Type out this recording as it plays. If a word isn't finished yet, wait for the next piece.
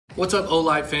What's up,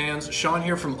 Olight fans? Sean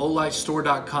here from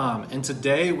OlightStore.com, and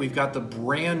today we've got the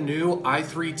brand new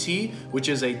i3T, which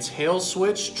is a tail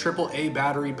switch AAA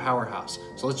battery powerhouse.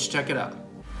 So let's check it out.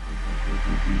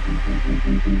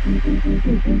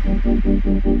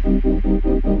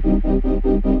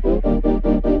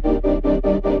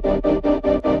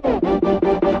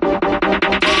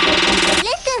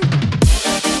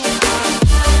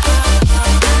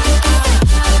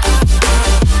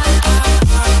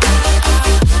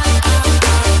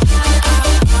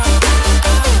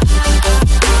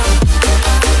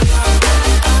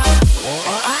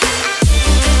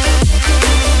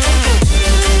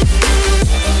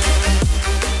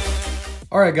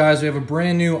 All right, guys, we have a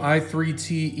brand new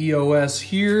i3T EOS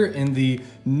here in the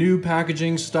new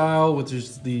packaging style, which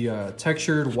is the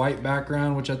textured white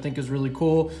background, which I think is really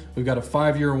cool. We've got a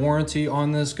 5-year warranty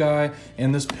on this guy,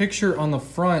 and this picture on the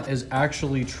front is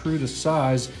actually true to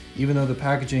size, even though the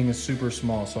packaging is super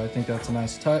small. So I think that's a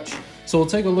nice touch. So we'll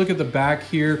take a look at the back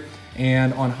here,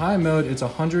 and on high mode, it's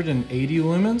 180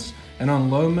 lumens. And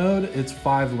on low mode, it's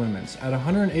 5 lumens. At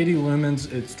 180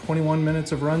 lumens, it's 21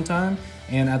 minutes of runtime.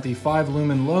 And at the 5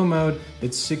 lumen low mode,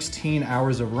 it's 16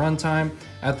 hours of runtime.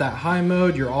 At that high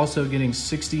mode, you're also getting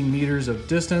 60 meters of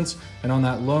distance. And on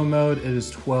that low mode, it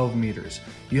is 12 meters.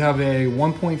 You have a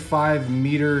 1.5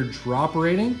 meter drop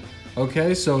rating.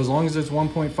 Okay, so as long as it's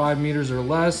 1.5 meters or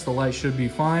less, the light should be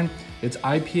fine. It's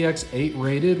IPX8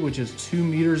 rated, which is 2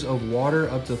 meters of water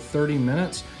up to 30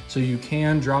 minutes. So you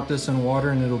can drop this in water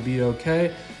and it'll be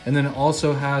okay. And then it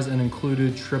also has an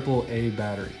included AAA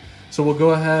battery. So we'll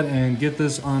go ahead and get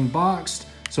this unboxed.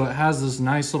 So it has this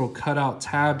nice little cutout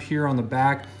tab here on the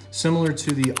back, similar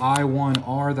to the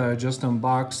i1R that I just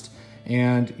unboxed.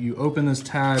 And you open this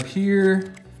tab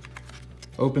here,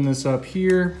 open this up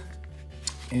here,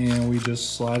 and we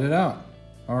just slide it out.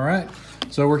 All right,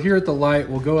 so we're here at the light.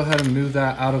 We'll go ahead and move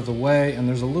that out of the way, and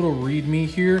there's a little README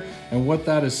here, and what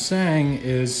that is saying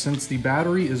is since the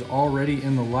battery is already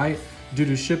in the light, due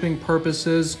to shipping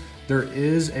purposes, there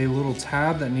is a little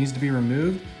tab that needs to be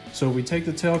removed. So we take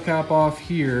the tail cap off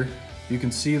here, you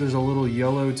can see there's a little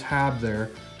yellow tab there.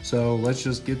 So let's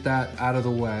just get that out of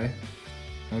the way,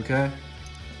 okay?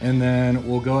 And then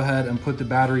we'll go ahead and put the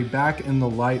battery back in the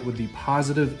light with the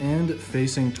positive end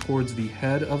facing towards the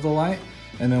head of the light.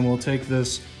 And then we'll take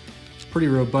this pretty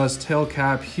robust tail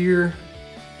cap here,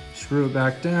 screw it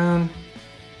back down,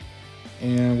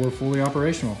 and we're fully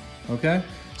operational, okay?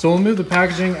 So we'll move the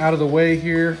packaging out of the way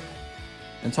here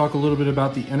and talk a little bit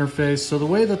about the interface. So the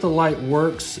way that the light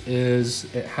works is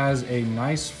it has a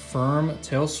nice firm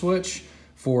tail switch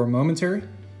for momentary,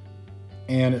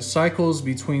 and it cycles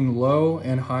between low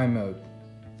and high mode.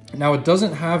 Now it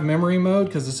doesn't have memory mode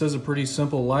because this is a pretty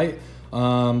simple light.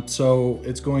 So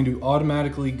it's going to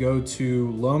automatically go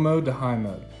to low mode to high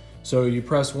mode. So you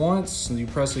press once and you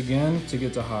press again to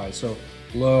get to high. So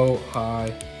low,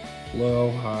 high,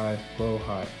 low, high, low,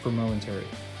 high for momentary.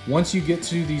 Once you get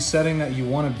to the setting that you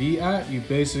want to be at, you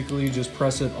basically just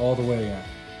press it all the way in.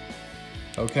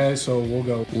 Okay, so we'll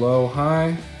go low,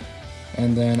 high,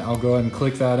 and then I'll go ahead and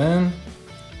click that in,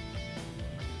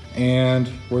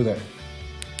 and we're there.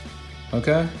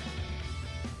 Okay.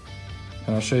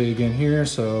 And I'll show you again here.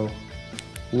 So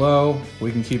low,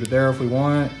 we can keep it there if we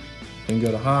want. We can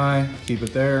go to high, keep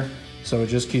it there. So it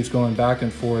just keeps going back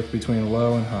and forth between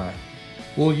low and high.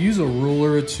 We'll use a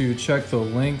ruler to check the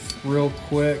length real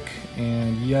quick.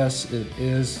 And yes, it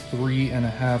is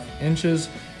 3.5 inches.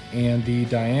 And the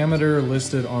diameter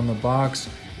listed on the box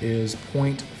is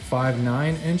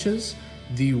 0.59 inches.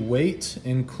 The weight,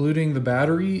 including the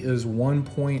battery, is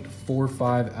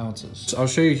 1.45 ounces. So I'll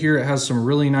show you here, it has some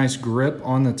really nice grip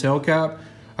on the tail cap.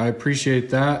 I appreciate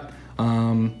that,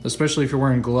 especially if you're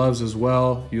wearing gloves as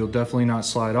well. You'll definitely not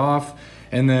slide off.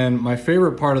 And then my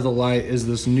favorite part of the light is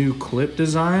this new clip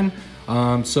design.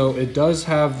 So it does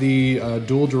have the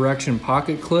dual direction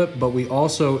pocket clip, but we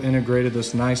also integrated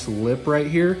this nice lip right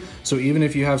here. So even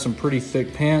if you have some pretty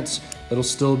thick pants, it'll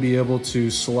still be able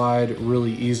to slide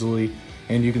really easily.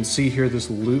 And you can see here this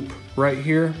loop right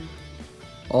here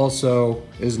also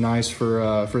is nice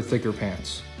for thicker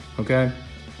pants, okay?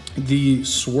 The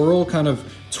swirl kind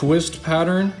of twist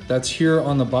pattern that's here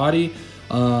on the body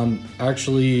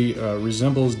actually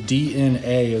resembles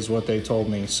DNA is what they told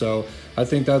me. So I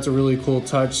think that's a really cool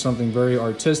touch, something very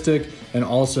artistic, and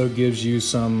also gives you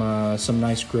some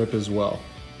nice grip as well.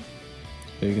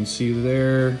 So you can see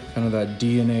there kind of that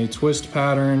DNA twist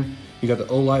pattern. You got the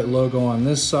Olight logo on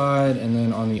this side, and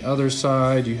then on the other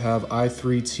side, you have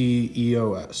i3T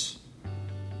EOS.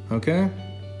 Okay?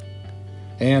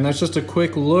 And that's just a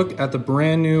quick look at the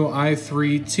brand new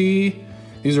i3T.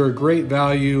 These are a great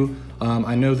value.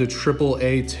 I know the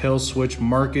AAA tail switch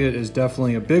market is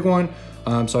definitely a big one.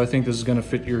 So I think this is gonna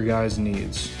fit your guys'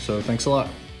 needs. So thanks a lot.